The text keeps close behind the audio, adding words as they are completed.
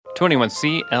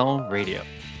21CL Radio.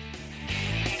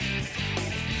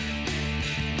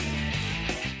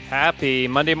 Happy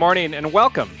Monday morning and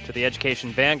welcome to the Education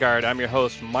Vanguard. I'm your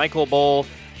host, Michael Bohl.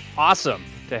 Awesome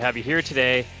to have you here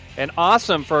today, and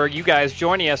awesome for you guys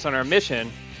joining us on our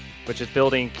mission, which is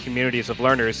building communities of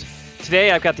learners. Today,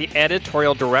 I've got the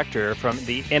editorial director from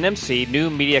the NMC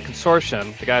New Media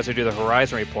Consortium, the guys who do the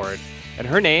Horizon Report, and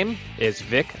her name is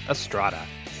Vic Estrada.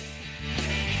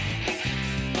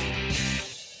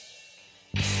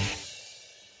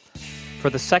 For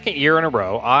the second year in a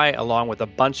row, I, along with a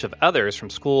bunch of others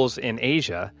from schools in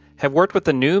Asia, have worked with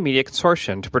the New Media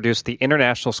Consortium to produce the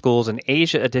International Schools in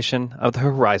Asia edition of the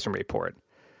Horizon Report.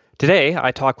 Today,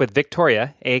 I talk with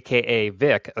Victoria, a.k.a.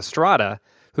 Vic Estrada,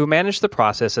 who managed the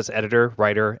process as editor,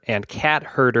 writer, and cat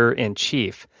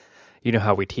herder-in-chief. You know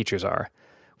how we teachers are.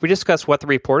 We discuss what the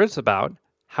report is about,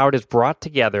 how it is brought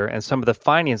together, and some of the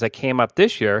findings that came up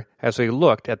this year as we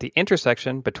looked at the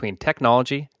intersection between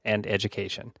technology and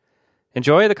education.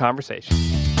 Enjoy the conversation.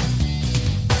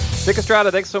 Vic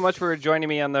Estrada, thanks so much for joining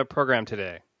me on the program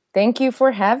today. Thank you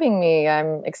for having me.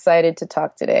 I'm excited to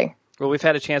talk today. Well, we've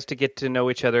had a chance to get to know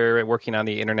each other working on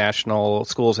the International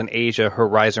Schools in Asia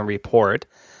Horizon Report.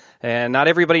 And not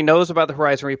everybody knows about the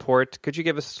Horizon Report. Could you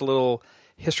give us a little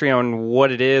history on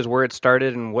what it is, where it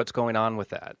started, and what's going on with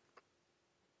that?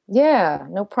 Yeah,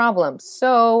 no problem.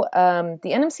 So the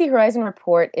NMC Horizon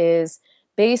Report is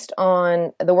based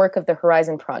on the work of the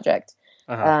Horizon Project.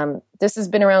 This has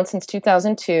been around since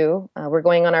 2002. We're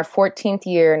going on our 14th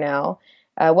year now.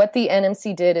 What the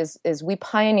NMC did is we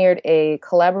pioneered a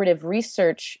collaborative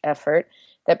research effort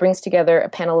that brings together a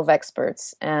panel of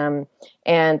experts.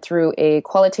 And through a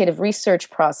qualitative research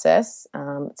process,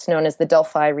 it's known as the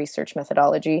Delphi research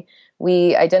methodology,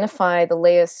 we identify the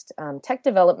latest tech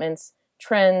developments,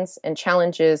 trends, and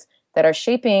challenges that are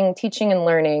shaping teaching and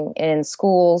learning in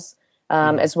schools,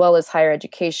 as well as higher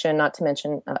education, not to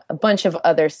mention a bunch of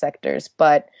other sectors.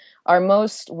 But our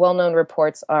most well-known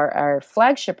reports are our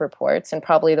flagship reports, and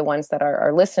probably the ones that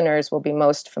our listeners will be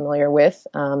most familiar with.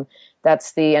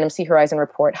 That's the NMC Horizon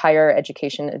Report Higher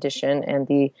Education Edition and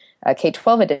the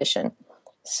K-12 edition.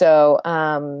 So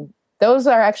those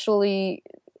are actually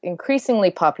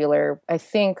increasingly popular. I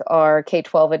think our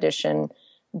K-12 edition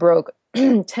broke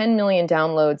 10 million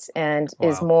downloads and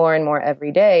is more and more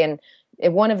every day. And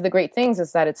one of the great things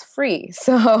is that it's free.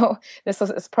 So this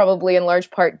is probably in large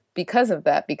part because of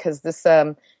that, because this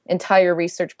entire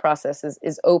research process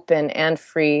is open and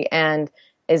free and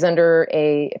is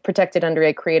protected under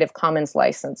a Creative Commons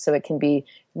license. So it can be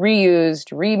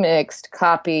reused, remixed,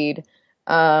 copied.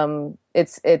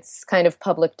 It's kind of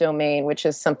public domain, which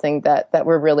is something that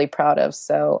we're really proud of.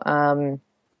 So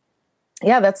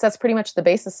that's pretty much the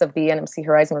basis of the NMC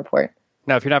Horizon Report.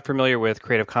 Now, if you're not familiar with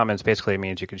Creative Commons, basically it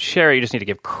means you can share it. You just need to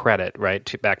give credit,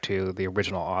 right, back to the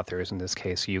original authors, in this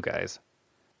case, you guys.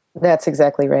 That's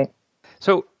exactly right.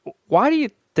 So why do you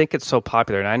think it's so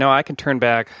popular? And I know I can turn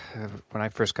back when I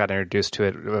first got introduced to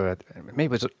it. Maybe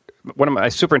it was one of my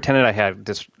superintendent I had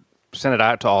just sent it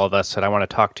out to all of us, said, I want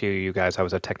to talk to you guys. I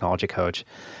was a technology coach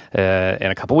in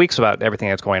a couple weeks about everything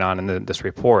that's going on in this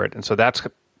report. And so that's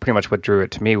pretty much what drew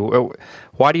it to me.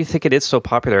 Why do you think it is so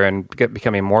popular and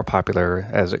becoming more popular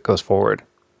as it goes forward?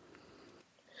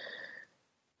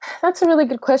 That's a really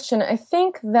good question. I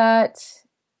think that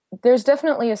there's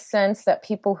definitely a sense that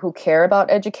people who care about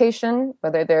education,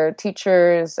 whether they're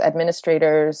teachers,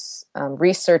 administrators,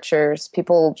 researchers,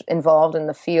 people involved in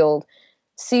the field,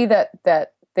 see that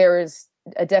there is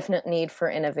a definite need for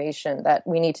innovation, that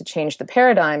we need to change the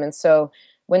paradigm. And so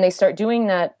when they start doing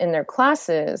that in their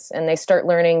classes and they start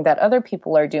learning that other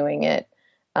people are doing it,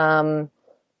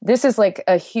 this is like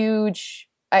a huge,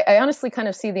 I honestly kind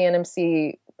of see the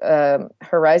NMC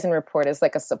Horizon Report as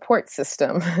like a support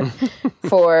system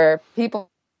for people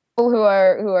who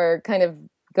are kind of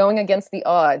going against the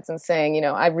odds and saying,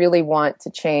 I really want to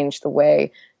change the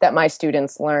way that my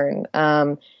students learn.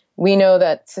 We know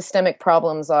that systemic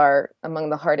problems are among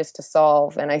the hardest to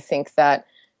solve, and I think that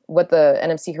what the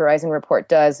NMC Horizon Report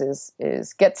does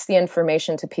is gets the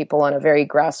information to people on a very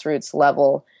grassroots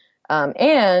level.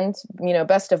 And,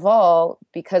 best of all,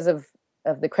 because of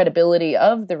the credibility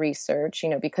of the research,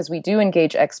 because we do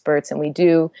engage experts and we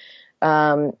do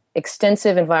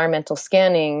extensive environmental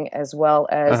scanning, as well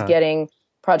as getting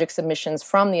project submissions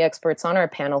from the experts on our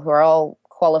panel, who are all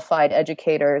qualified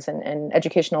educators and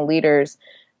educational leaders.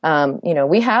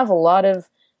 We have a lot of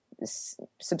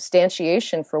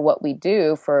substantiation for what we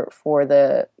do, for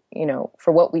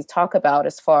what we talk about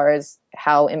as far as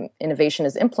how innovation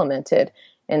is implemented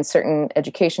in certain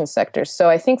education sectors. So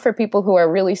I think for people who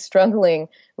are really struggling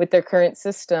with their current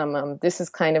system, this is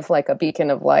kind of like a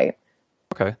beacon of light.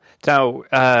 Okay. Now,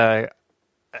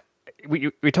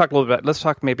 we talked a little bit. Let's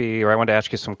talk maybe, or I want to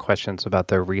ask you some questions about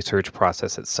the research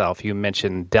process itself. You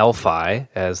mentioned Delphi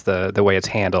as the way it's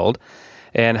handled.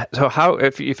 And so how,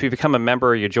 if you become a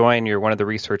member, you join, you're one of the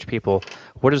research people,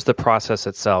 what is the process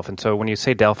itself? And so when you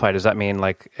say Delphi, does that mean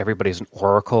like everybody's an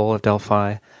oracle of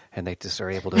Delphi and they just are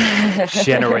able to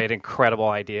generate incredible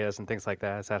ideas and things like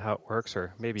that? Is that how it works?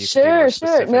 Or maybe you could be more Sure.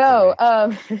 specific No.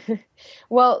 for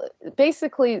Well,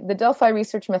 basically, the Delphi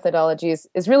research methodology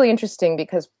is really interesting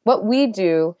because what we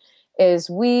do is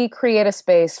we create a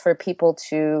space for people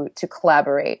to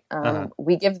collaborate. me.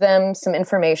 We give them some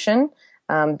information.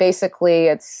 Basically,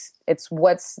 it's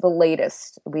what's the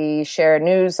latest. We share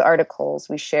news articles,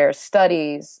 we share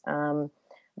studies,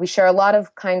 we share a lot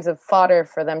of kinds of fodder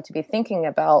for them to be thinking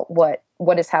about what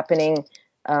is happening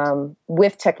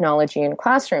with technology in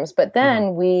classrooms. But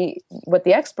then what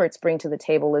the experts bring to the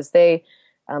table is they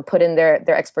put in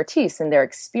their expertise and their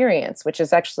experience, which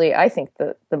is actually, I think,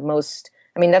 the most.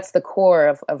 I mean, that's the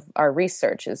core of our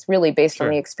research is really based on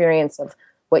the experience of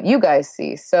what you guys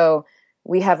see. So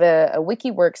we have a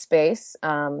wiki workspace.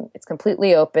 It's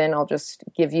completely open. I'll just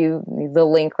give you the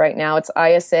link right now. It's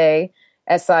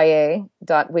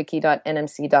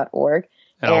isasia.wiki.nmc.org.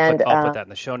 And I'll put that in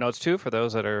the show notes too for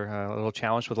those that are a little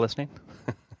challenged with listening.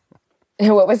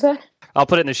 What was that? I'll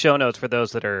put it in the show notes for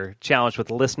those that are challenged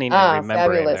with listening and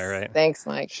remembering fabulous. there, right? Thanks,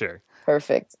 Mike. Sure.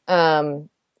 Perfect. And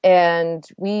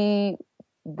we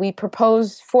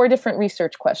propose 4 different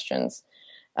research questions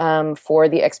for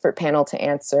the expert panel to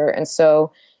answer. And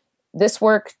so this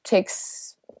work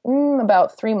takes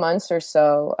about 3 months or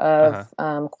so of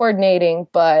coordinating,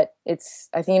 but it's,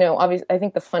 I think, obviously, I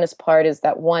think the funnest part is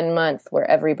that 1 month where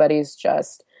everybody's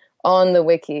just on the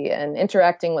wiki and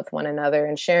interacting with one another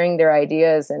and sharing their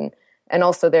ideas and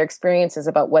also their experiences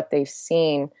about what they've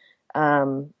seen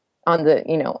on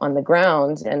the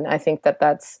ground. And I think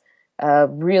that's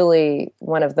really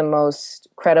one of the most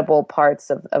credible parts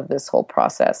of this whole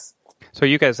process. So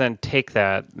you guys then take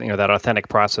that, that authentic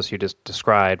process you just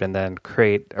described and then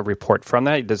create a report from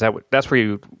that? That's where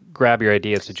you grab your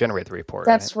ideas to generate the report,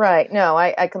 That's right. No,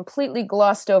 I completely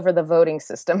glossed over the voting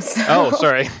system. So. Oh,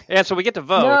 sorry. And so we get to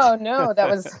vote. No, that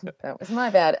was my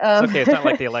bad. It's okay. It's not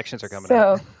like the elections are coming up.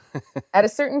 So at a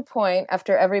certain point,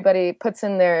 after everybody puts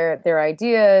in their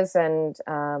ideas and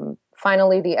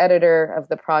finally the editor of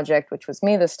the project, which was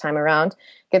me this time around,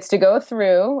 gets to go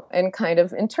through and kind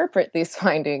of interpret these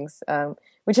findings,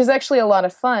 which is actually a lot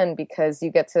of fun because you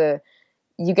get to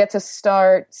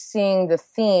start seeing the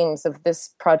themes of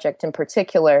this project in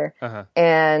particular.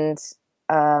 And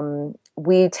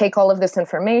we take all of this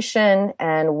information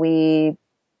and we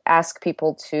ask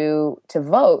people to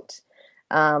vote.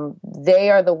 They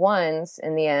are the ones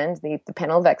in the end, the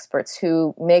panel of experts,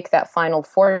 who make that final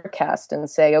forecast and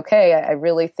say, okay, I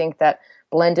really think that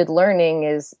blended learning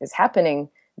is happening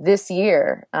this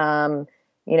year.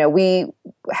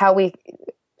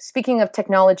 Speaking of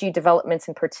technology developments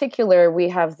in particular, we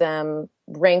have them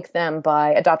rank them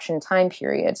by adoption time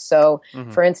period. So,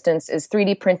 for instance, is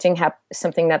 3D printing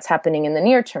something that's happening in the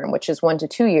near term, which is 1 to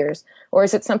 2 years, or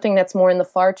is it something that's more in the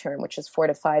far term, which is 4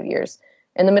 to 5 years?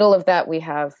 In the middle of that, we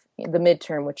have the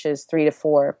midterm, which is 3 to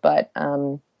 4,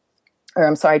 2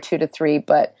 to 3.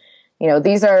 But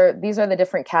these are the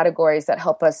different categories that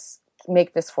help us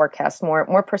make this forecast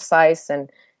more precise,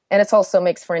 and it also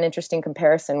makes for an interesting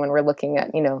comparison when we're looking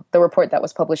at the report that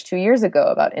was published 2 years ago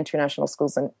about international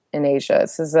schools in Asia.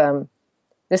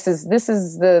 This is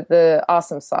the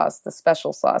awesome sauce, the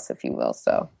special sauce, if you will.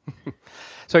 So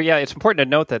yeah, it's important to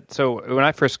note that. So when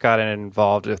I first got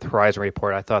involved with Horizon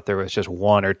Report, I thought there was just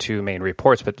 1 or 2 main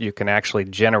reports, but you can actually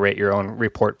generate your own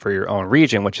report for your own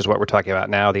region, which is what we're talking about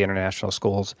now, the International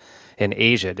Schools in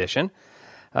Asia edition.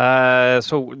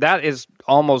 So that is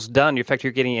almost done. In fact,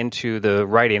 you're getting into the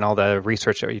writing. All the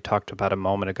research that you talked about a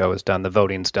moment ago is done. The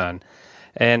voting's done.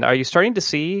 And are you starting to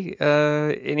see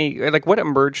what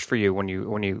emerged for you when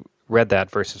you read that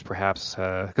versus perhaps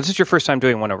because this is your first time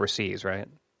doing one overseas, right?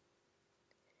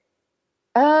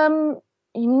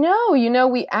 No,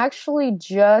 we actually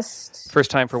just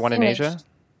first time for one in Asia.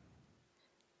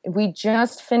 We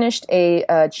just finished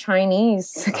a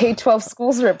Chinese K-12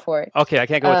 schools report. Okay, I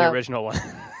can't go with the original one.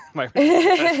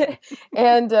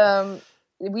 And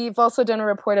we've also done a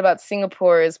report about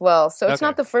Singapore as well. So it's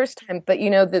not the first time, but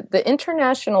the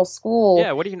international school.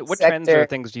 Yeah, what trends or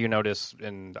things do you notice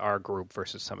in our group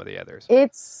versus some of the others?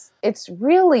 It's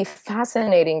really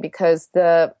fascinating because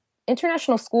the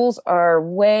international schools are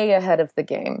way ahead of the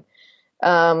game.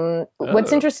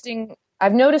 What's interesting,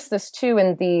 I've noticed this too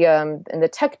in the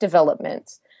tech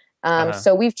development. Uh-huh.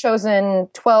 So we've chosen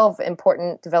 12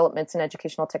 important developments in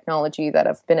educational technology that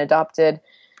have been adopted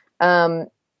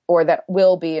or that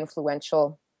will be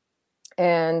influential.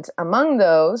 And among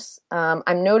those,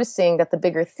 I'm noticing that the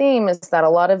bigger theme is that a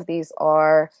lot of these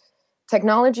are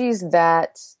technologies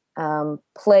that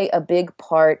play a big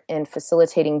part in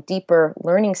facilitating deeper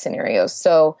learning scenarios.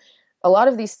 So a lot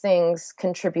of these things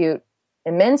contribute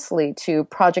immensely to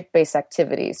project-based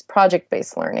activities,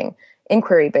 project-based learning,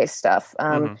 inquiry-based stuff.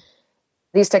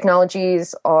 These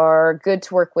technologies are good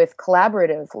to work with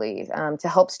collaboratively to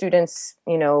help students,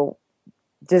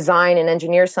 design and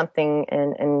engineer something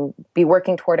and be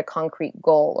working toward a concrete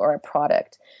goal or a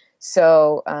product.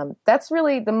 So that's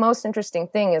really the most interesting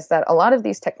thing, is that a lot of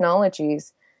these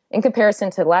technologies, in comparison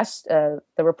to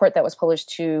the report that was published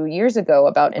 2 years ago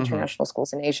about international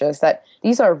schools in Asia, is that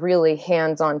these are really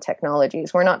hands-on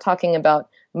technologies. We're not talking about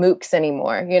MOOCs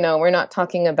anymore. We're not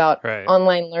talking about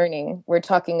online learning. We're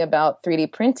talking about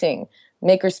 3D printing,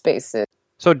 makerspaces.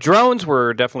 So drones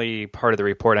were definitely part of the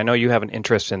report. I know you have an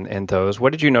interest in those.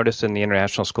 What did you notice in the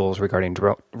international schools regarding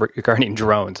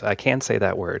drones? I can't say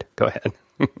that word. Go ahead.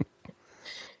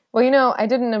 Well, I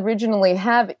didn't originally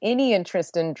have any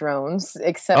interest in drones,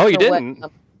 except for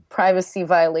what privacy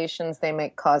violations they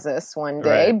might cause us one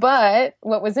day. Right. But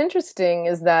what was interesting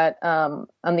is that on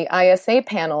the ISA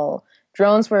panel,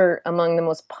 drones were among the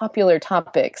most popular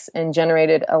topics and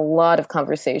generated a lot of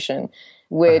conversation,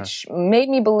 which made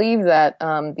me believe that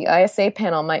the ISA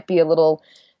panel might be a little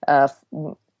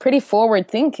pretty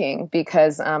forward-thinking,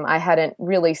 because I hadn't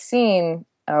really seen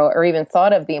or even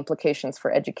thought of the implications for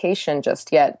education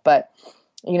just yet. But,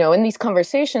 in these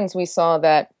conversations, we saw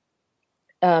that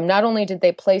not only did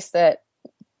they place them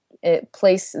in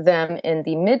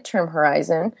the midterm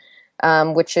horizon,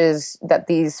 which is that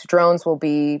these drones will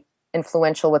be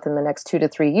influential within the next 2 to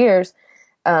 3 years,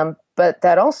 but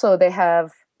that also they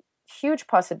have huge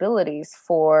possibilities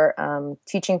for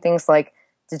teaching things like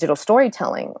digital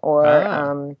storytelling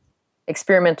or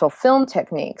experimental film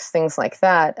techniques, things like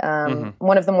that.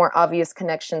 One of the more obvious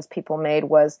connections people made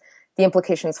was the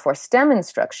implications for STEM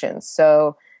instruction.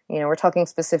 So, we're talking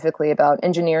specifically about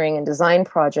engineering and design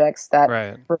projects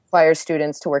that require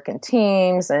students to work in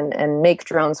teams and make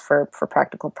drones for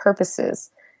practical purposes.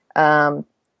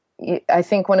 I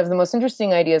think one of the most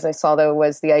interesting ideas I saw, though,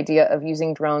 was the idea of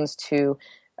using drones to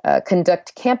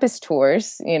conduct campus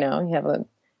tours. You have a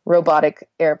robotic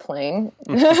airplane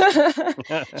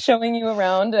showing you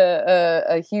around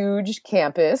a huge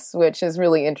campus, which is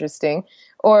really interesting.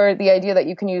 Or the idea that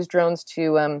you can use drones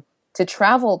to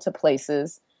travel to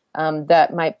places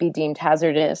that might be deemed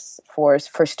hazardous for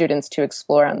students to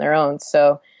explore on their own.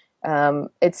 So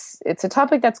it's a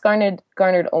topic that's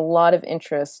garnered a lot of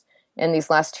interest in these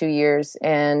last 2 years.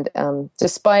 And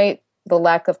despite the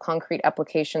lack of concrete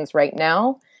applications right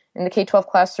now in the K-12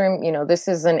 classroom, this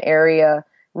is an area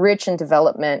rich in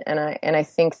development, and I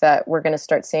think that we're going to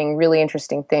start seeing really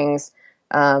interesting things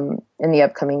in the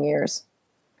upcoming years.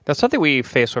 Now, something we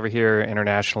face over here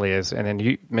internationally is, and then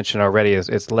you mentioned already,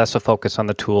 is less a focus on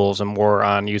the tools and more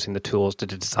on using the tools to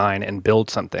design and build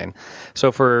something.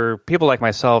 So for people like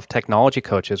myself, technology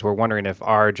coaches, we're wondering if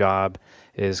our job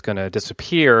is going to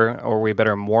disappear, or we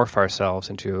better morph ourselves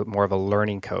into more of a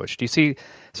learning coach. Do you see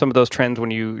some of those trends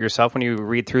when you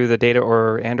read through the data,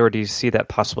 or do you see that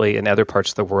possibly in other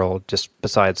parts of the world, just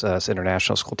besides us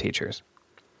international school teachers?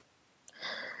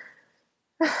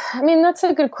 I mean, that's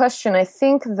a good question. I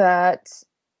think that,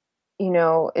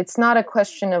 it's not a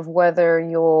question of whether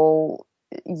you'll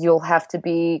have to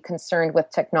be concerned with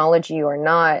technology or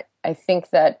not. I think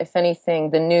that, if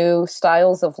anything, the new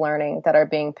styles of learning that are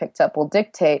being picked up will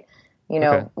dictate,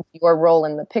 your role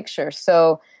in the picture.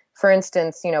 So, for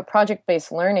instance,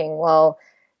 project-based learning, well,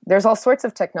 there's all sorts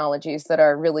of technologies that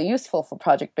are really useful for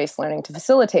project-based learning to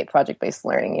facilitate project-based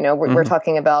learning. We're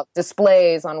talking about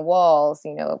displays on walls,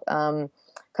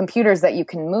 computers that you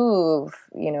can move,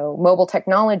 mobile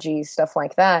technology, stuff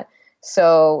like that.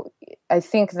 So I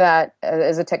think that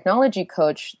as a technology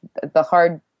coach, the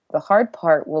hard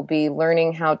part will be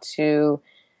learning how to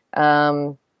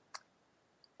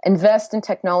invest in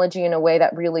technology in a way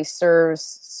that really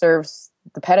serves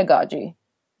the pedagogy,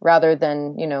 rather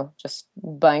than, just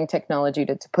buying technology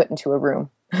to put into a room.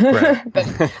 Right.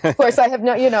 But of course, I have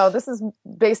no, this is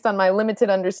based on my limited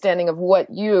understanding of what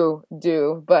you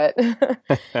do, but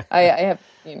I have,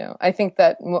 I think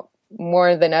that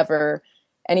more than ever,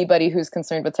 anybody who's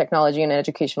concerned with technology in an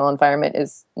educational environment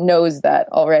knows that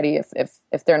already,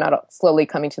 if they're not slowly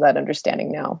coming to that understanding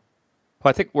now. Well,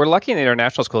 I think we're lucky in the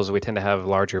international schools that we tend to have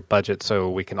larger budgets, so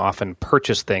we can often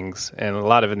purchase things. And a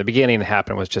lot of in the beginning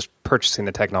happened was just purchasing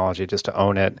the technology just to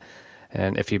own it.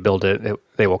 and if you build it,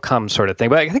 they will come sort of thing.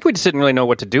 But I think we just didn't really know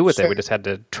what to do with it. We just had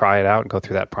to try it out and go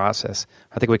through that process.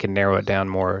 I think we can narrow it down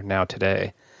more now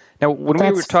today. Now, when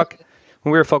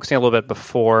we were focusing a little bit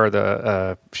before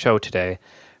the show today,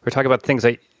 we were talking about things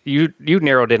that you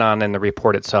narrowed in on in the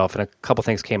report itself, and a couple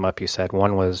things came up. You said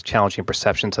one was challenging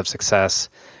perceptions of success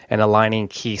and aligning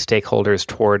key stakeholders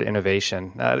toward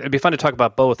innovation. It'd be fun to talk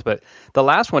about both, but the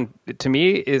last one to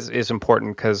me is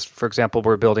important because, for example,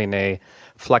 we're building a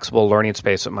flexible learning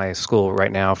space at my school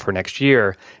right now for next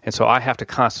year, and so I have to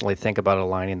constantly think about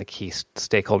aligning the key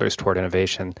stakeholders toward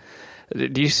innovation.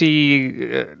 Do you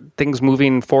see things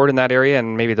moving forward in that area,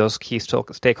 and maybe those key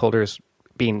stakeholders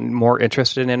being more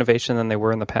interested in innovation than they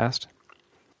were in the past?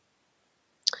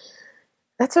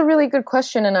 That's a really good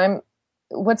question. And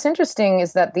what's interesting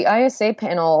is that the ISA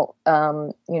panel,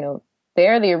 they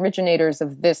are the originators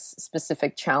of this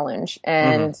specific challenge.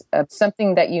 And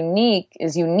something that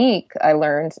is unique, I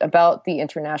learned about the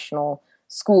international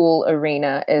school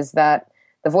arena is that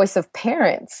the voice of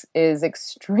parents is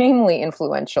extremely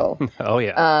influential. Oh,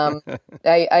 yeah.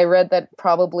 I read that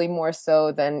probably more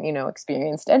so than,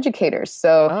 experienced educators.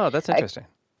 So, that's interesting.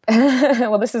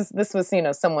 Well, this was,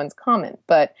 someone's comment,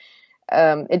 but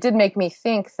it did make me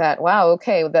think that, wow,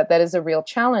 okay, that is a real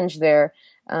challenge there.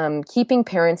 Keeping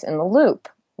parents in the loop,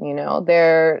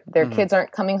 their kids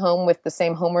aren't coming home with the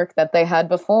same homework that they had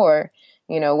before.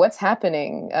 What's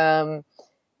happening?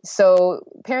 So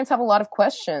parents have a lot of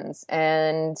questions,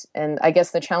 and I guess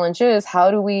the challenge is,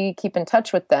 how do we keep in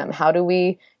touch with them? How do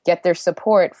we get their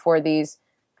support for these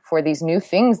new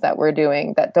things that we're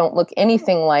doing that don't look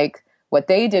anything like what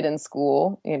they did in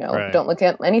school, Right. Don't look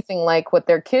at anything like what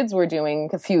their kids were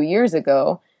doing a few years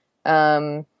ago.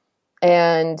 And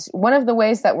one of the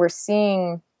ways that we're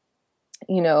seeing,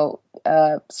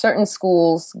 certain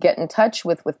schools get in touch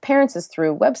with parents is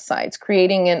through websites,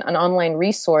 creating an online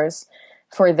resource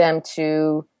for them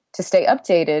to stay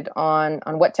updated on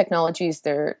what technologies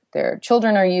their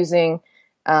children are using,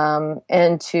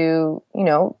 and to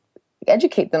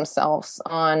educate themselves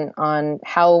on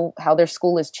how their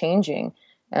school is changing.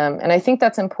 And I think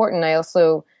that's important. I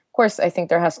also, of course, I think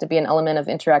there has to be an element of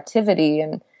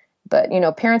interactivity, but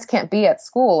parents can't be at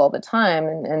school all the time,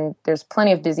 and there's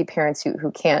plenty of busy parents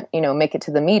who can't make it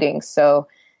to the meetings. So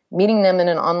meeting them in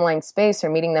an online space or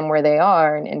meeting them where they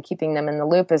are and keeping them in the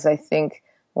loop is, I think,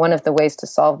 one of the ways to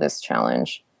solve this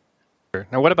challenge.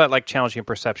 Now, what about like challenging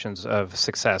perceptions of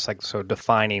success? Like, so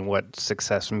defining what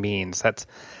success means. That's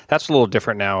a little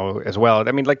different now as well.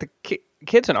 I mean, like the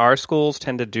kids in our schools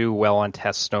tend to do well on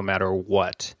tests no matter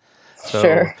what. So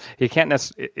sure. You're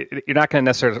not going to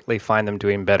necessarily find them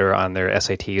doing better on their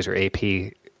SATs or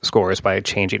AP scores by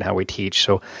changing how we teach.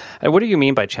 So what do you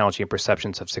mean by challenging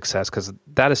perceptions of success? Because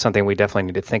that is something we definitely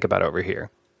need to think about over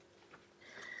here.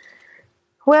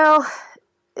 Well,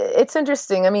 it's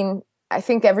interesting. I mean, I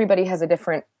think everybody has a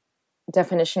different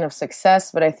definition of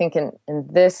success, but I think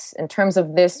in terms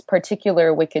of this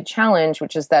particular wicked challenge,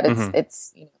 which is that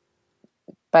it's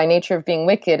by nature of being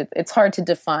wicked, it's hard to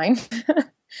define.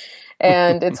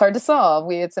 And it's hard to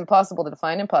solve. It's impossible to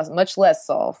define, much less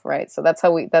solve, right? So that's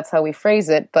how we phrase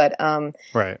it. But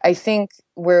right. I think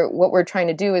what we're trying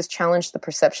to do is challenge the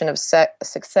perception of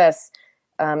success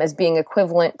as being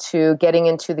equivalent to getting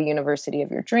into the university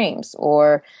of your dreams,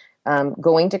 or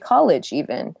going to college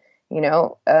even.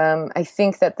 I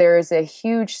think that there is a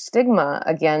huge stigma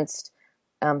against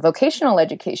vocational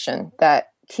education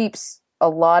that keeps a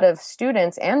lot of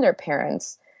students and their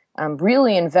parents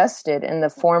really invested in the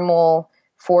formal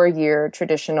 4-year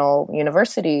traditional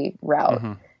university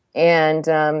route. And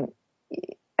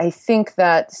I think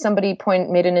that somebody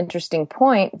made an interesting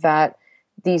point that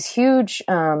these huge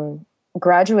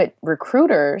graduate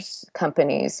recruiters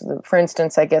companies, for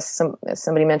instance, I guess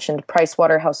somebody mentioned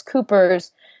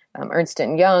PricewaterhouseCoopers, Ernst &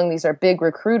 Young, these are big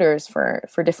recruiters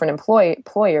for different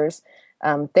employers.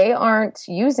 They aren't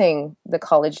using the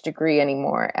college degree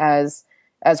anymore as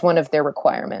one of their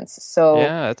requirements. So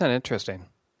yeah, that's interesting.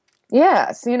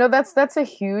 Yeah, so that's a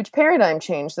huge paradigm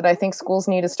change that I think schools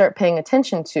need to start paying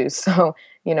attention to. So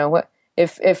what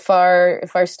if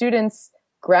our students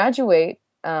graduate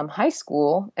high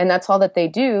school and that's all that they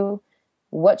do,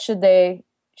 they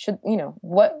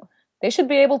should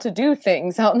be able to do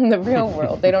things out in the real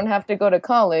world. They don't have to go to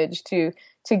college to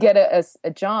get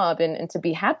a job and to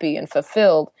be happy and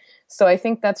fulfilled. So I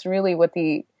think that's really what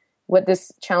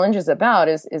this challenge is about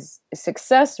is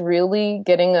success really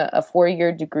getting a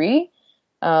 4-year degree.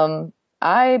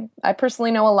 I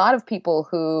personally know a lot of people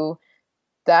who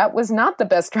that was not the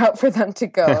best route for them to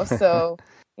go. So,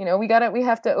 we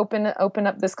have to open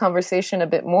up this conversation a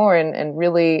bit more and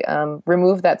really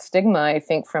remove that stigma, I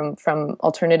think, from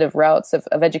alternative routes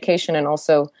of education and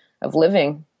also of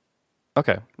living.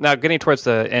 Okay. Now, getting towards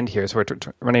the end here, so we're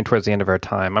running towards the end of our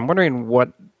time. I'm wondering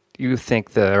what you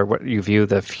think what you view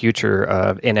the future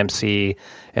of NMC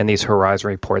and these Horizon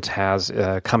reports has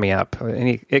coming up.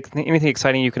 Anything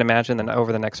exciting you can imagine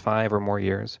over the next 5 or more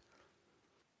years?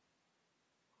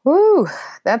 Woo,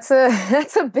 that's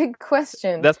a big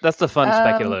question. That's the fun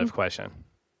speculative question.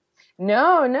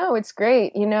 No, it's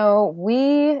great. There's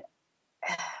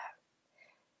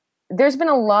been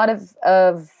a lot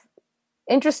of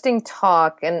interesting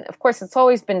talk, and of course it's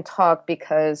always been talk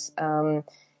because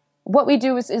what we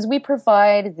do is we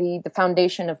provide the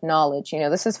foundation of knowledge.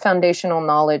 This is foundational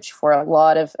knowledge for a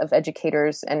lot of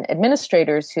educators and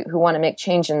administrators who want to make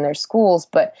change in their schools,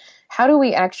 but how do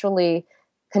we actually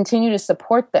continue to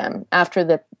support them after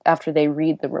they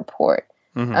read the report?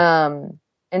 Mm-hmm.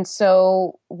 And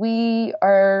so we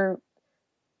are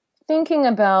thinking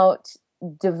about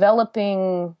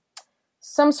developing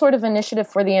some sort of initiative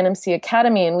for the NMC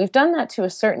Academy, and we've done that to a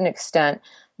certain extent,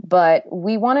 but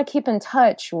we want to keep in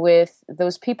touch with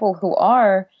those people who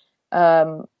are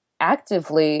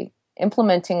actively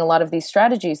implementing a lot of these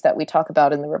strategies that we talk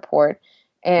about in the report,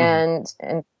 and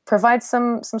provide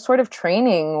some sort of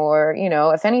training, or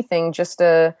if anything, just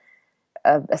a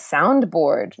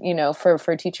soundboard,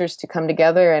 for teachers to come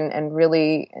together and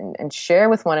really and share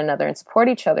with one another and support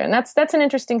each other. And that's an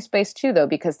interesting space too, though,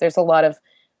 because there's a lot of,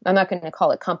 I'm not going to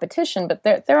call it competition, but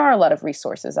there are a lot of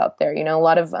resources out there, a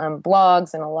lot of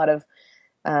blogs and a lot of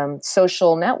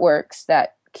social networks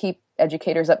that keep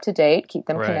educators up to date, keep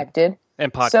them connected.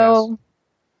 And podcasts. So,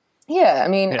 yeah,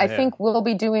 I think we'll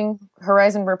be doing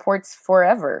Horizon reports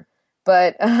forever.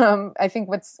 But I think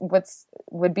would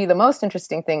be the most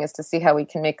interesting thing is to see how we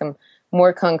can make them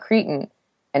more concrete and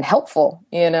helpful,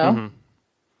 Mm-hmm.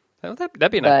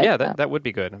 That'd be nice. Yeah, that would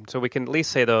be good. So we can at least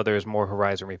say, though, there's more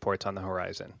Horizon reports on the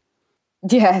horizon.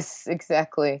 Yes,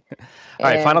 exactly. All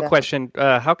right, final question.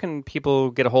 How can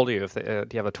people get a hold of you? Do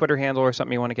you have a Twitter handle or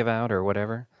something you want to give out or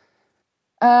whatever?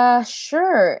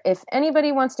 Sure. If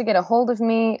anybody wants to get a hold of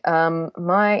me,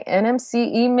 my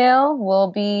NMC email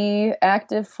will be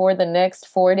active for the next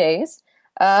 4 days.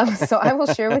 So I will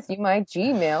share with you my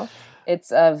Gmail.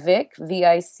 It's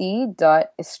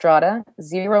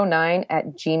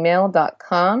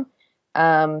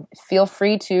vic.estrada09@gmail.com. Feel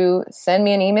free to send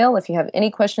me an email if you have any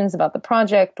questions about the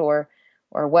project or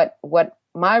what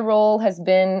my role has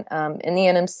been in the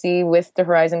NMC with the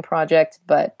Horizon Project.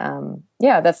 But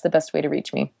that's the best way to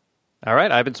reach me. All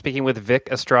right. I've been speaking with Vic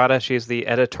Estrada. She's the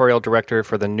editorial director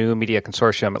for the New Media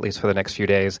Consortium, at least for the next few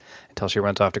days, until she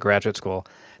runs off to graduate school.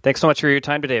 Thanks so much for your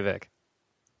time today, Vic.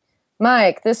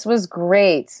 Mike, this was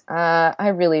great. I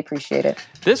really appreciate it.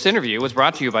 This interview was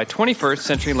brought to you by 21st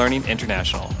Century Learning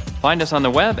International. Find us on the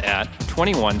web at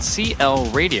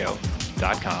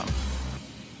 21clradio.com.